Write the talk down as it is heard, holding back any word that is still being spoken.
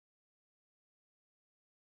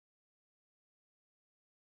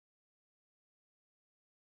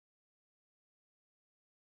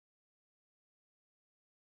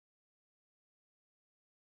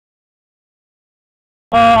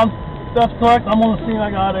That's correct. I'm on the scene.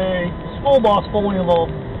 I got a school bus fully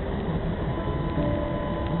involved.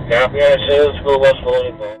 Yeah, I'm here to see the school bus fully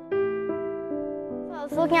involved. So I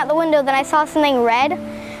was looking out the window, then I saw something red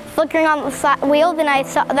flickering on the wheel. Then I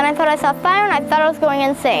thought I saw fire, and I thought I was going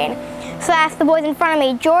insane. So I asked the boys in front of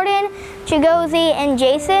me, Jordan, Chigozie, and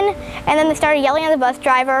Jason, and then they started yelling at the bus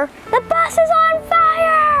driver, "The bus is on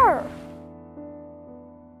fire!"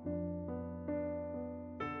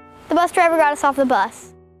 The bus driver got us off the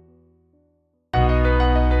bus. It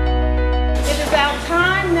is our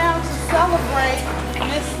time now to celebrate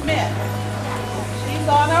Miss Smith. She's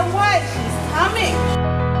on her way. She's coming.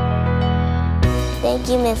 Thank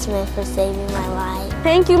you, Miss Smith, for saving my life.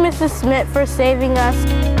 Thank you, Mrs. Smith, for saving us.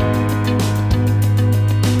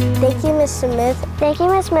 Thank you, Miss Smith. Thank you,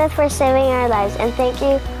 Miss Smith, for saving our lives, and thank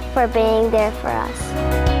you for being there for us.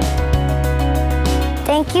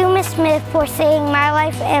 Thank you, Miss Smith, for saving my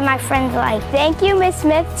life and my friend's life. Thank you, Miss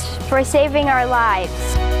Smith, for saving our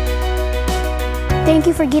lives. Thank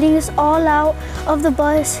you for getting us all out of the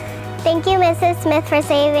bus. Thank you, Mrs. Smith, for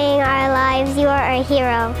saving our lives. You are our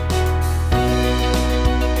hero.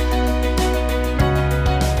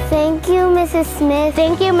 Thank you, Mrs. Smith.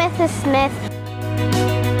 Thank you, Mrs. Smith.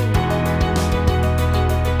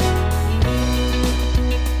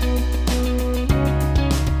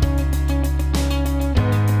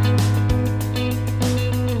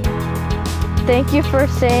 Thank you for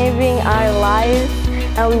saving our lives,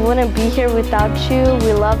 and we wouldn't be here without you.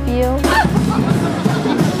 We love you.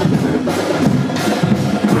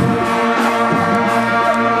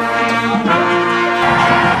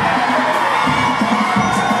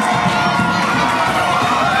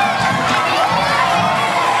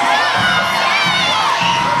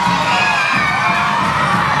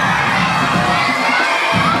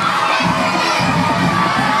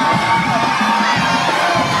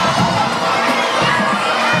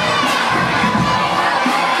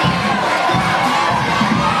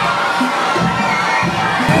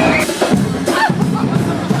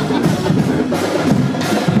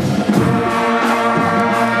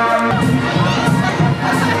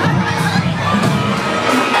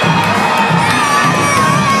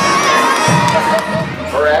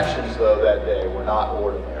 That day were not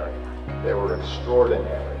ordinary. They were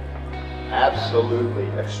extraordinary. Absolutely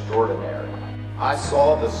extraordinary. I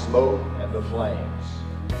saw the smoke and the flames,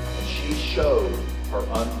 and she showed her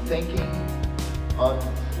unthinking,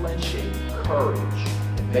 unflinching courage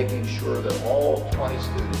in making sure that all 20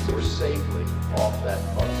 students were safely off that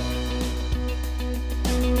bus.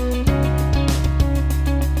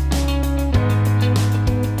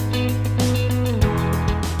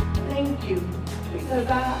 Because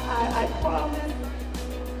I promised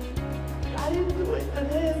I didn't do it for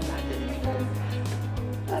this. I did it because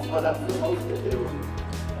that's what I'm supposed to do.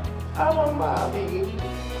 I want Mommy,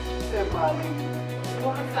 and Mommy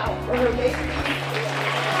wants out for her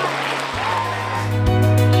baby.